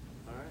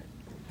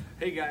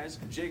Hey guys,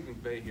 Jake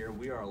McVeigh here.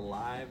 We are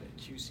live at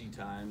QC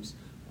Times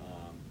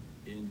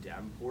in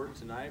Davenport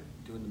tonight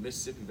doing the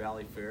Mississippi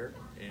Valley Fair,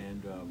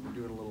 and we're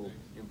doing a little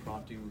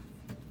impromptu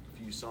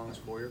few songs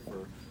for you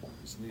for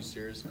this new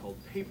series called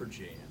Paper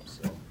Jam.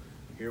 So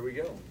here we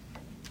go.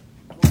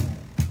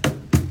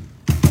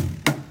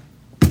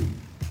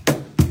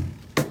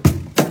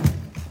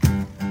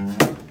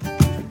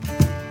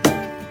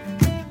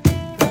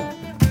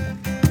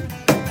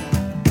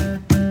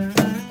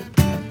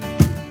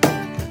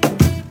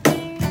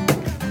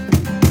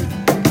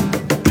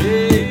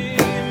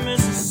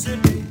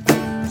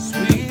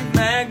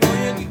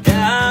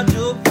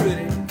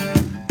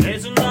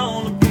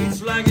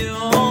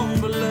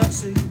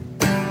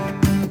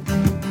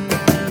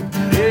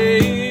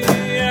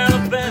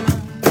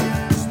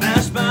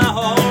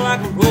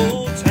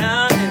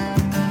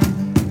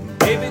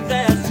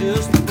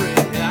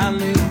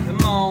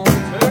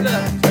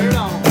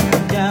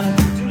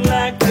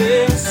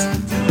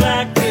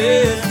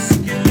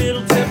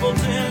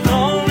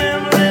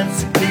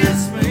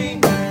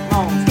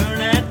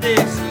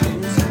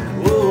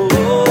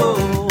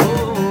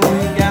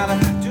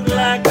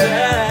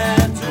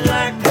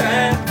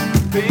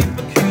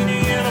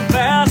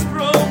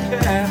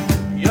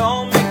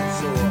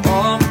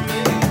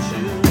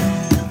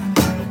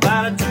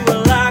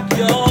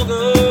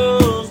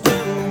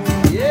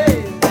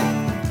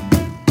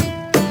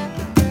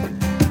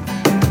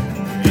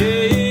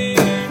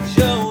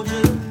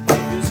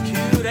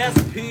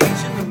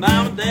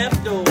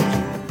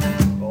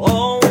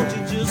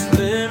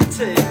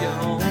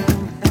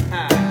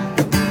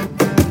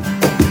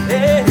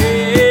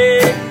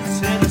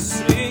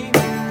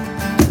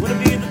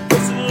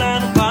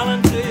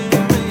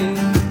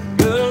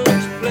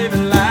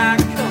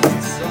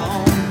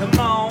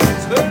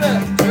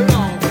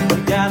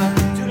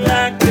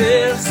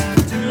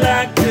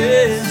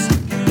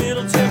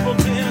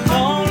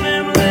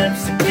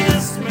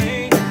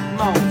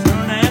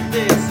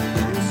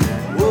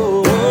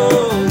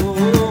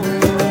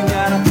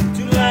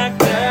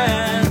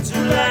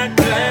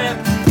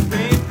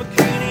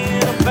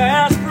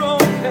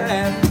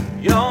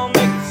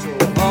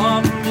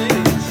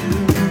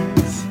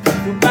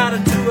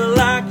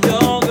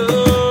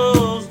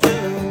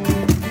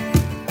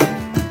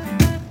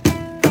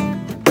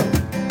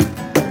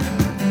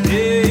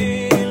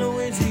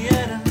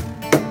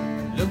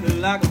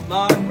 Like a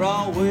Mardi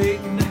Gras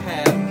waiting to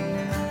happen.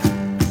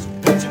 So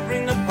won't you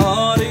bring the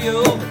party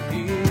over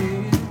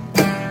here?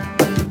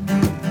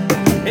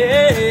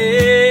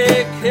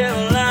 Hey,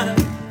 Carolina,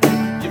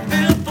 you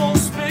built for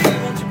speed,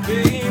 won't you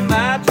be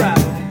my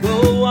driver?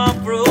 Go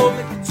off-road,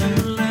 make the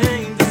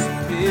two-lane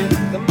disappear.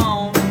 Come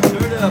on,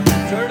 turn up,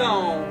 turn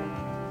on.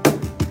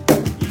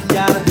 You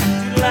gotta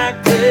do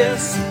like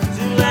this,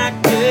 do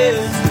like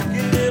this.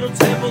 Get a little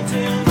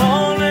Templeton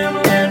on them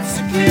lips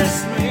to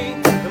kiss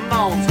me. Come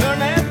on, turn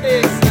that.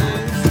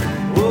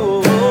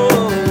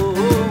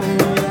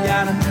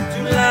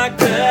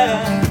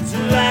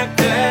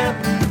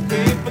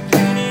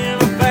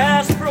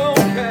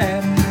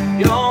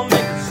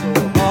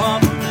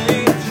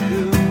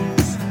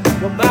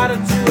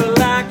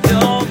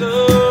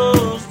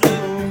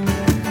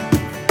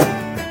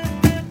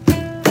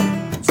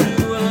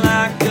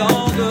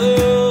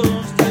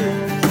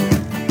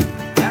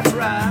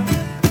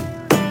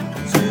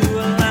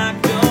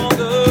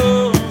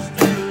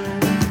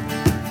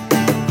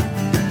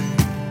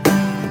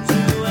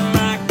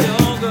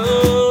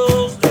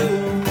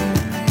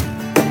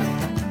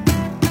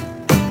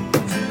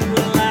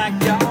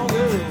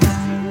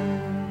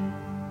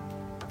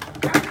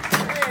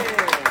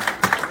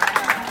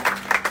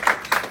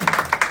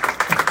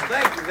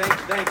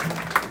 Thank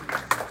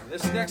you.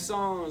 This next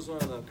song is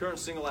one of the current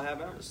single I have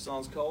out. This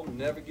song's called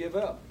Never Give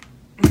Up.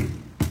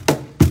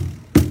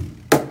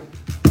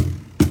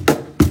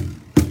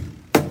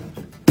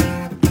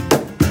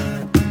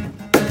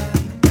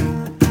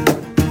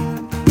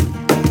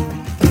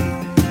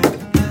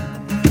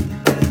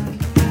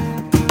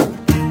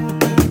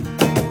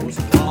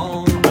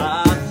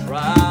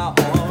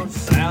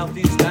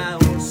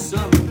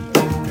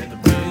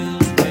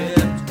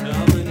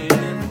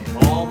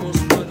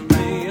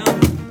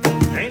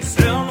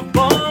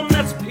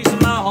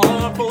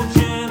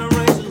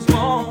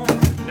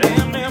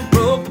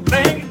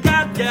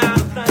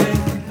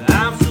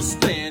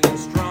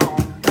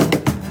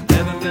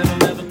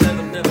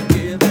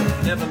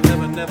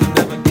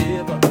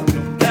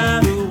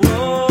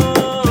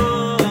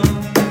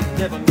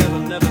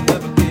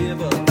 Never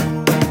give up.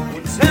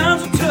 When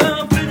times are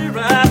tough and you're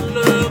right,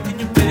 love, and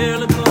you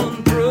barely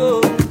come through.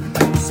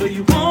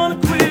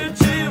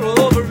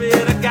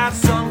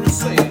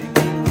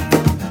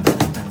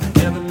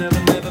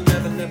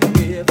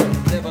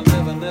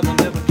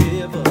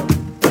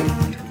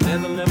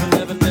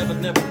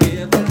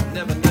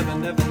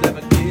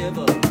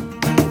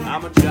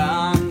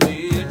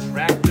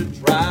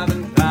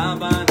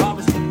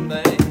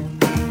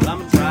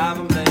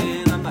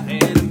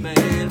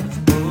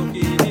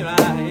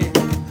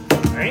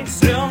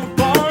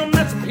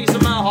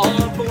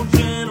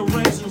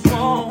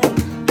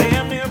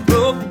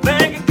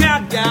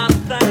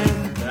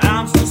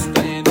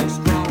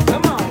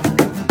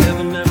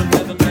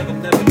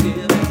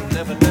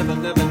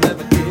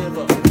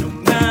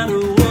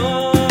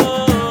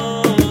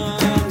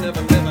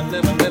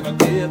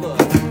 give up.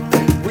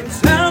 When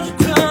times are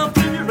tough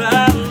and you're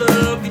out of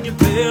luck and your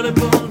belly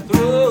button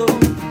through,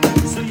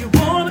 so you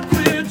wanna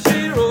quit,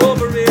 cheer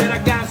over it. I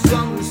got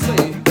something to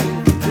say.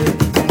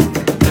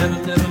 Never,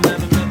 never,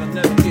 never, never,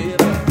 never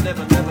give up.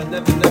 Never, never,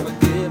 never, never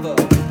give up.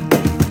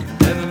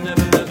 Never,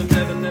 never, never,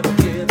 never, never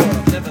give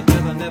up. Never,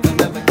 never, never,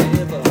 never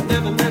give up.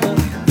 Never, never,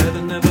 never,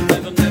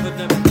 never, never,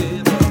 never, never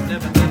give up.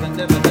 Never, never,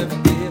 never, never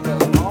give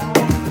up.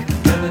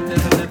 Never,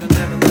 never, never,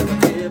 never, never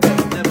give up.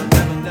 Never,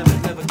 never, never,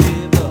 never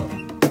give up.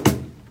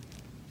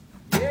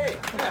 Yeah.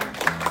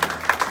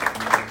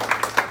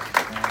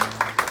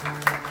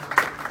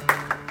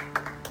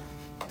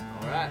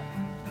 All right.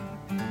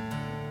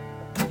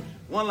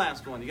 One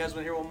last one. You guys want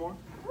to hear one more?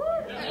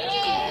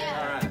 Yeah.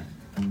 All right.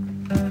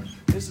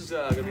 This is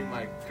going to be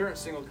my current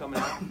single coming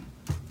out.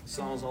 The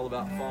song's all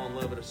about falling in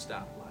love at a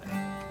stoplight.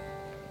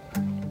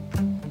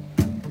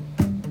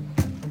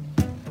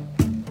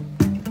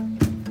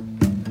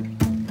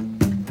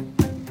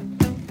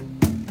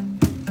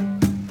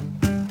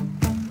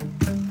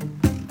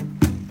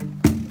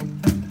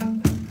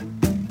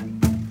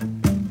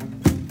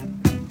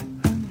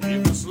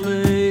 It was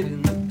late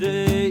in the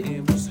day,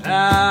 it was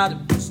hot,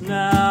 it was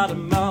not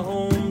in my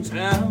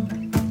hometown.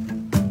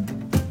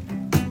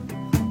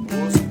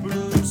 Was a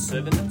blue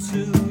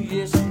 72,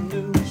 yes I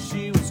knew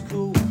she was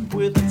cool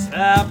with the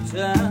top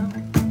down.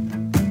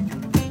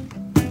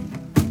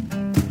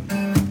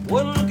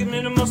 Wasn't looking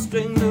at a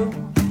Mustang though,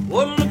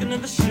 wasn't looking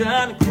at the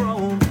shiny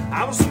chrome,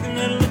 I was looking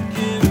at her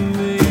looking at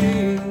me.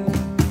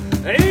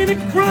 Ain't it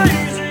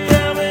crazy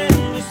how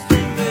in just 3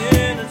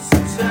 minutes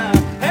of time,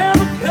 how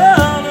the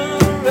color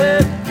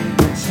red can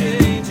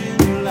change in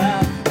your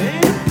life?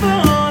 Ain't it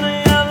funny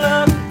how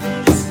love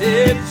can just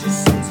hit you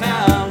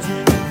sometimes when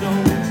you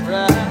don't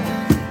try?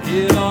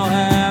 It all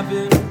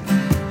happened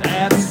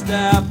at a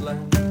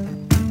stoplight.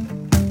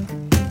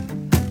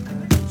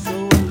 So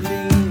I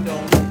leaned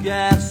on the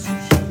gas so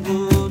she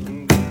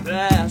wouldn't go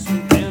past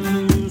and then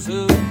lose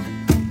her.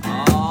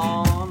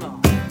 Oh no.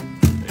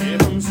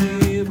 And from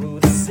 0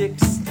 to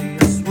 60,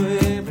 I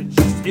swear it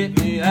just hit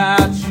me,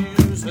 I'd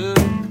choose her.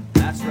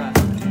 That's right.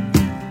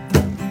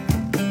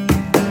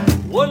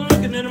 Wasn't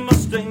looking at a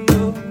Mustang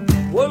though,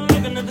 wasn't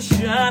looking at the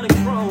shiny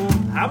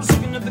chrome, I was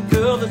looking at the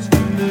girl that's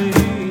for me.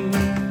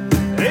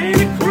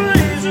 Ain't it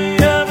crazy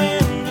how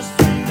in just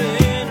 3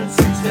 minutes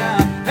of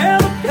time, how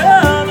the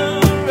color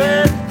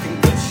red can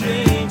go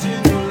change in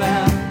your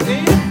life?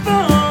 Ain't it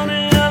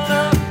funny how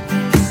love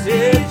can just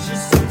hit you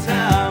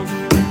sometimes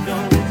when you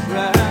don't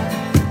try?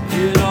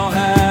 It all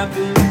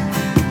happened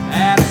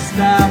at a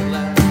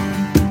stoplight.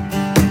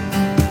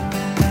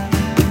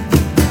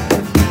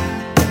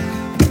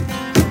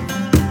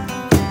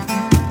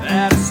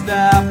 At a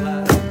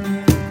stoplight.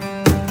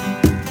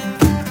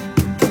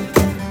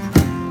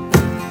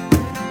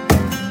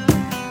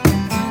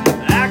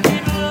 I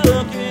keep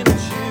looking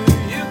at you,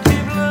 you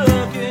keep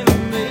looking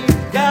at me.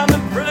 Got me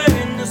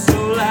praying this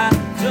soul I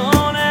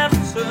don't have to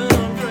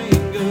turn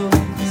green, girl,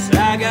 'cause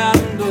I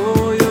gotta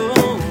know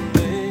your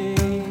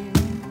name.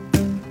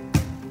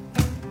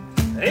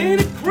 Ain't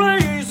it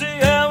crazy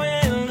how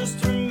in just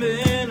 3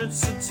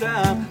 minutes of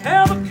time,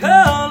 how the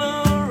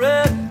color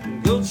red can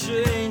go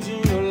change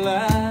in your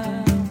life?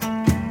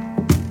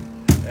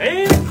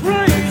 Ain't it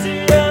crazy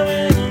how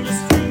in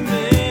just 3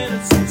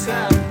 minutes of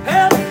time,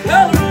 how the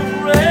color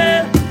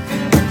red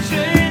can go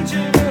change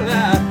in your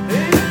life?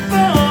 Ain't it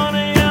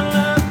funny how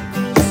love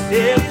can just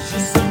hit you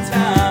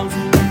sometimes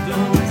when you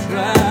don't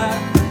try?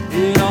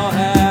 It all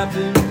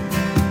happened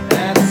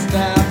at a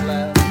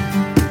stoplight.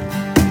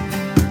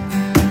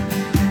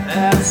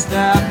 At a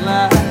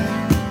stoplight.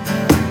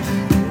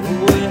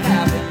 Oh, it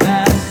happened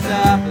at a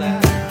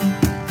stoplight.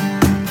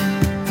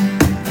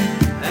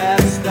 At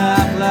a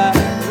stoplight.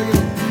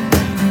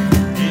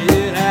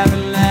 It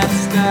happened at a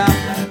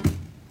stoplight.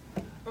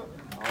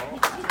 Oh,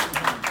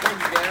 thank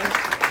you guys.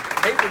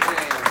 Paper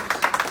jams.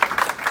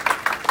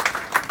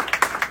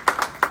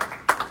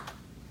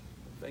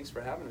 Thanks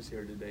for having us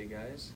here today, guys.